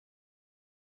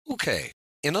Okay,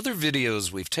 in other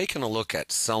videos, we've taken a look at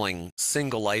selling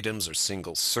single items or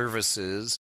single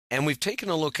services, and we've taken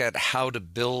a look at how to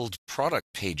build product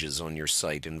pages on your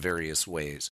site in various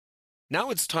ways. Now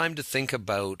it's time to think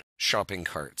about shopping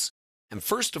carts. And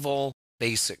first of all,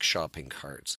 basic shopping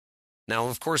carts. Now,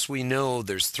 of course, we know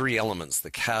there's three elements: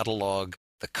 the catalog,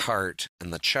 the cart,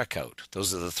 and the checkout.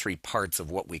 Those are the three parts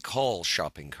of what we call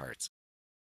shopping carts.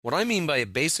 What I mean by a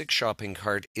basic shopping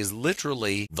cart is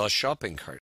literally the shopping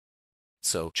cart.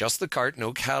 So just the cart,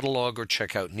 no catalog or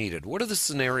checkout needed. What are the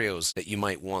scenarios that you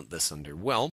might want this under?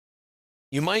 Well,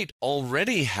 you might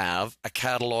already have a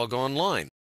catalog online,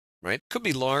 right? Could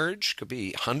be large, could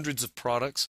be hundreds of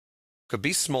products, could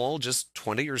be small, just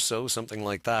 20 or so, something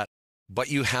like that. But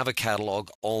you have a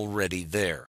catalog already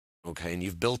there, okay? And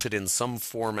you've built it in some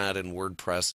format in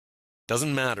WordPress.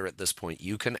 Doesn't matter at this point.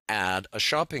 You can add a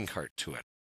shopping cart to it.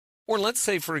 Or let's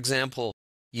say, for example,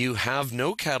 you have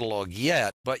no catalog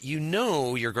yet, but you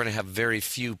know you're going to have very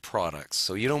few products.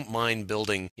 So you don't mind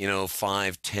building,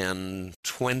 5, 10,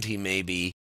 20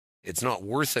 maybe. It's not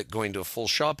worth it going to a full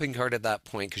shopping cart at that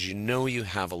point because you know you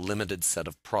have a limited set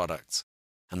of products.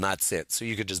 And that's it. So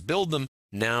you could just build them.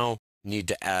 Now you need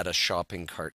to add a shopping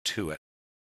cart to it.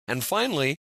 And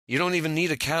finally, you don't even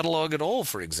need a catalog at all,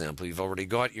 for example. You've already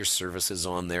got your services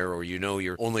on there, or you know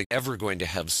you're only ever going to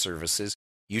have services.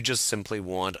 You just simply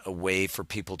want a way for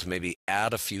people to maybe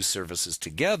add a few services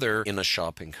together in a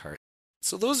shopping cart.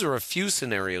 So those are a few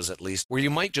scenarios, at least, where you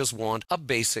might just want a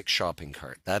basic shopping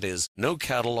cart. That is, no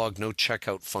catalog, no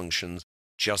checkout functions,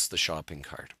 just the shopping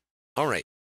cart. All right.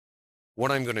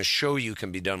 What I'm going to show you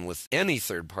can be done with any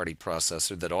third-party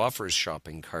processor that offers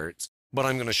shopping carts, but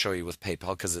I'm going to show you with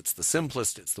PayPal because it's the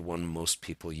simplest, it's the one most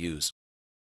people use.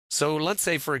 So let's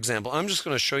say, for example, I'm just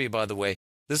going to show you, by the way,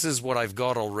 this is what I've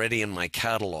got already in my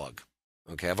catalog.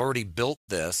 Okay, I've already built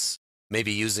this,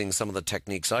 maybe using some of the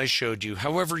techniques I showed you.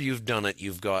 However you've done it,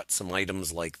 you've got some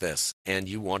items like this, and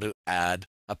you want to add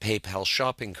a PayPal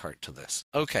shopping cart to this.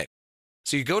 Okay,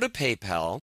 so you go to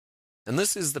PayPal, and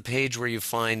this is the page where you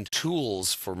find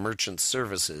tools for merchant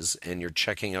services, and you're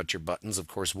checking out your buttons. Of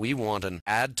course, we want an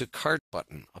Add to Cart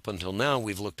button. Up until now,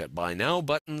 we've looked at Buy Now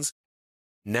buttons.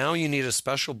 Now you need a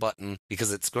special button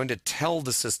because it's going to tell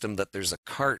the system that there's a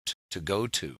cart to go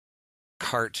to,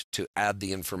 cart to add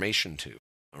the information to.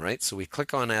 All right, so we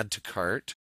click on Add to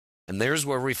Cart, and there's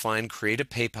where we find Create a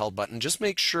PayPal button. Just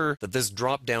make sure that this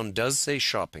drop-down does say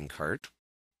Shopping Cart.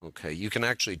 Okay, you can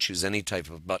actually choose any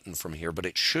type of button from here, but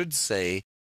it should say,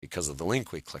 because of the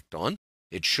link we clicked on,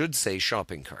 it should say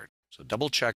Shopping Cart. So double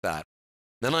check that.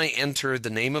 Then I enter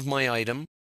the name of my item.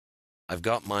 I've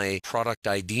got my product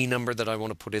ID number that I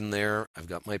want to put in there. I've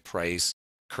got my price,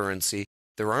 currency.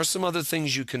 There are some other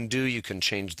things you can do. You can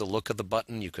change the look of the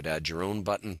button. You could add your own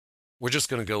button. We're just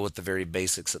going to go with the very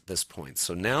basics at this point.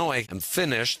 So now I am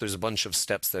finished. There's a bunch of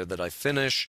steps there that I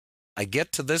finish. I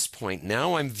get to this point.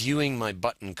 Now I'm viewing my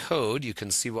button code. You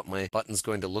can see what my button's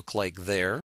going to look like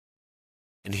there.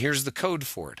 And here's the code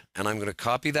for it. And I'm going to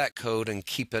copy that code and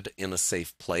keep it in a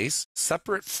safe place,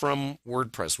 separate from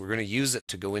WordPress. We're going to use it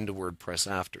to go into WordPress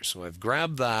after. So I've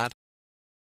grabbed that.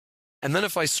 And then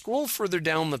if I scroll further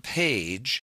down the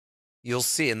page, you'll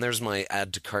see, and there's my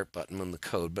Add to Cart button on the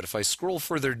code. But if I scroll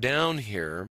further down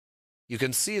here, you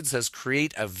can see it says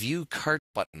Create a View Cart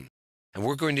button. And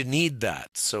we're going to need that.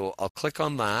 So I'll click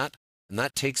on that, and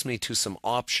that takes me to some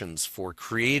options for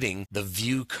creating the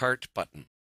View Cart button.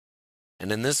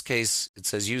 And in this case, it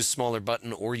says use smaller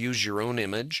button or use your own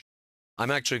image. I'm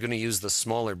actually going to use the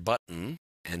smaller button.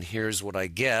 And here's what I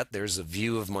get. There's a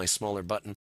view of my smaller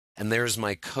button. And there's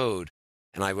my code.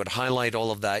 And I would highlight all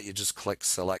of that. You just click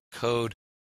Select Code,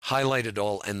 highlight it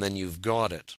all, and then you've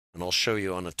got it. And I'll show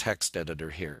you on a text editor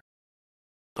here.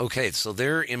 Okay, so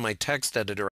there in my text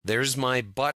editor, there's my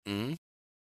button.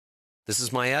 This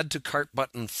is my Add to Cart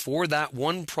button for that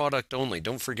one product only.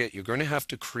 Don't forget, you're going to have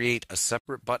to create a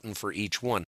separate button for each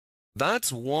one.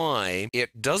 That's why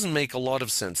it doesn't make a lot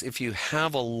of sense. If you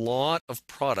have a lot of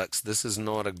products, this is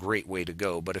not a great way to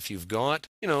go. But if you've got,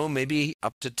 maybe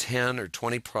up to 10 or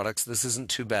 20 products, this isn't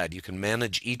too bad. You can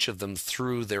manage each of them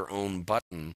through their own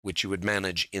button, which you would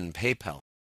manage in PayPal.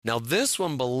 Now, this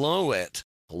one below it,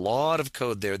 a lot of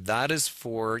code there, that is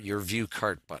for your View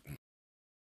Cart button.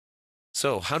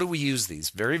 So how do we use these?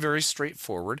 Very, very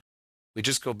straightforward. We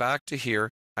just go back to here.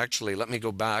 Actually, let me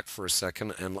go back for a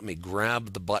second and let me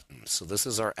grab the button. So this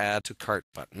is our Add to Cart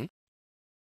button.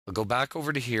 I'll go back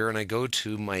over to here and I go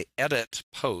to my Edit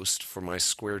post for my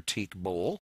Square Teak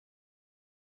bowl.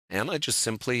 And I just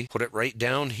simply put it right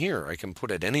down here. I can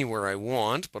put it anywhere I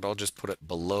want, but I'll just put it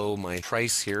below my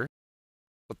price here.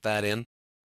 Put that in.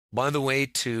 By the way,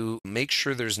 to make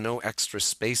sure there's no extra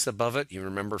space above it, you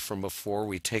remember from before,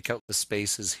 we take out the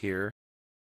spaces here.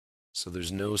 So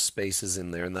there's no spaces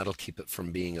in there, and that'll keep it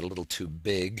from being a little too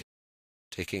big,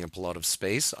 taking up a lot of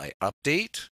space. I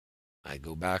update, I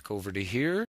go back over to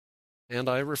here, and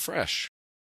I refresh.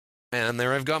 And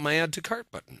there I've got my Add to Cart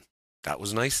button. That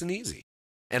was nice and easy.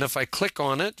 And if I click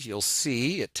on it, you'll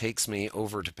see it takes me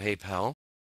over to PayPal.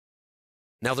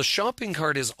 Now the shopping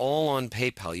cart is all on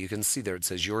PayPal. You can see there it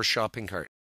says your shopping cart.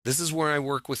 This is where I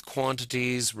work with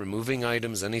quantities, removing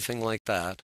items, anything like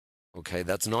that. Okay,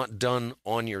 that's not done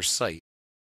on your site.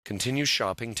 Continue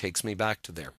shopping takes me back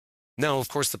to there. Now, of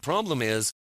course, the problem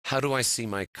is, how do I see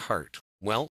my cart?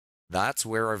 Well, that's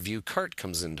where our View Cart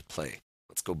comes into play.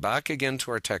 Let's go back again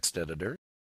to our text editor.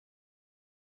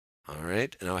 All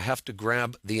right, now I have to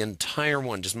grab the entire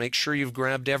one. Just make sure you've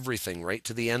grabbed everything right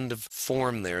to the end of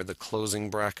form there, the closing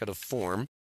bracket of form.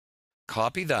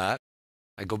 Copy that.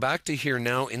 I go back to here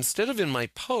now. Instead of in my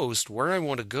post, where I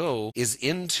want to go is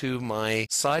into my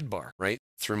sidebar, right,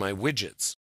 through my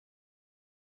widgets.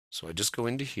 So I just go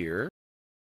into here.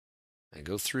 I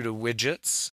go through to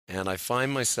widgets, and I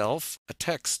find myself a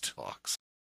text box.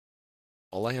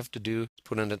 All I have to do is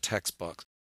put in a text box.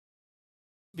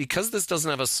 Because this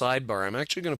doesn't have a sidebar, I'm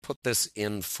actually going to put this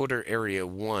in footer area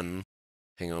 1.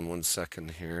 Hang on one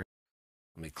second here.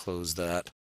 Let me close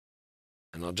that.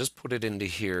 And I'll just put it into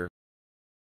here.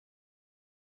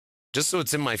 Just so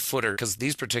it's in my footer, because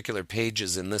these particular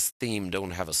pages in this theme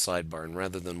don't have a sidebar, and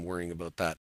rather than worrying about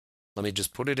that, let me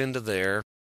just put it into there,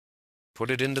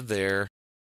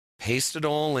 paste it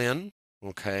all in,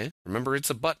 okay? Remember, it's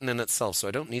a button in itself, so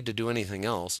I don't need to do anything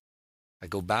else. I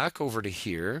go back over to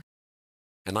here,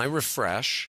 and I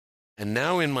refresh, and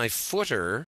now in my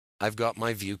footer, I've got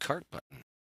my View Cart button.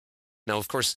 Now, of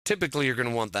course, typically you're going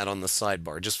to want that on the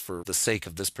sidebar. Just for the sake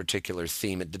of this particular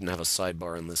theme, it didn't have a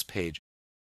sidebar on this page.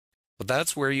 But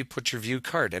that's where you put your View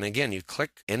Cart. And again, you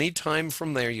click anytime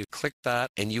from there, you click that,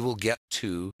 and you will get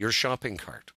to your shopping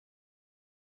cart.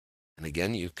 And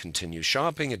again, you continue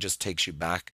shopping. It just takes you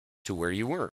back to where you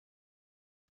were.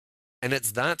 And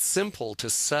it's that simple to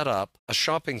set up a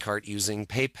shopping cart using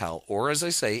PayPal, or as I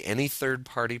say, any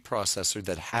third-party processor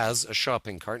that has a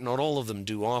shopping cart. Not all of them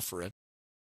do offer it.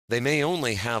 They may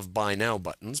only have Buy Now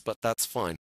buttons, but that's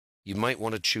fine. You might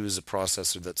want to choose a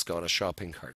processor that's got a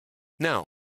shopping cart. Now,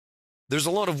 there's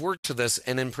a lot of work to this,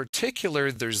 and in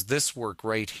particular, there's this work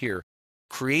right here.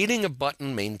 Creating a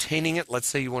button, maintaining it. Let's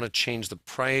say you want to change the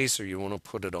price or you want to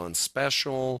put it on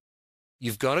special.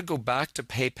 You've got to go back to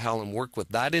PayPal and work with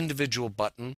that individual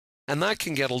button. And that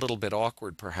can get a little bit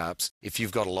awkward, perhaps, if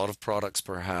you've got a lot of products,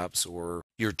 perhaps, or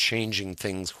you're changing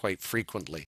things quite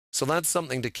frequently. So that's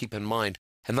something to keep in mind.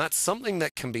 And that's something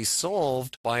that can be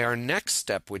solved by our next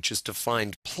step, which is to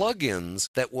find plugins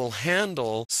that will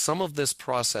handle some of this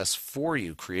process for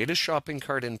you. Create a shopping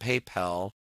cart in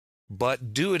PayPal,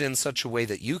 but do it in such a way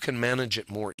that you can manage it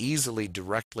more easily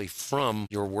directly from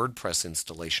your WordPress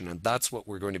installation. And that's what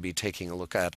we're going to be taking a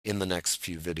look at in the next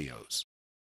few videos.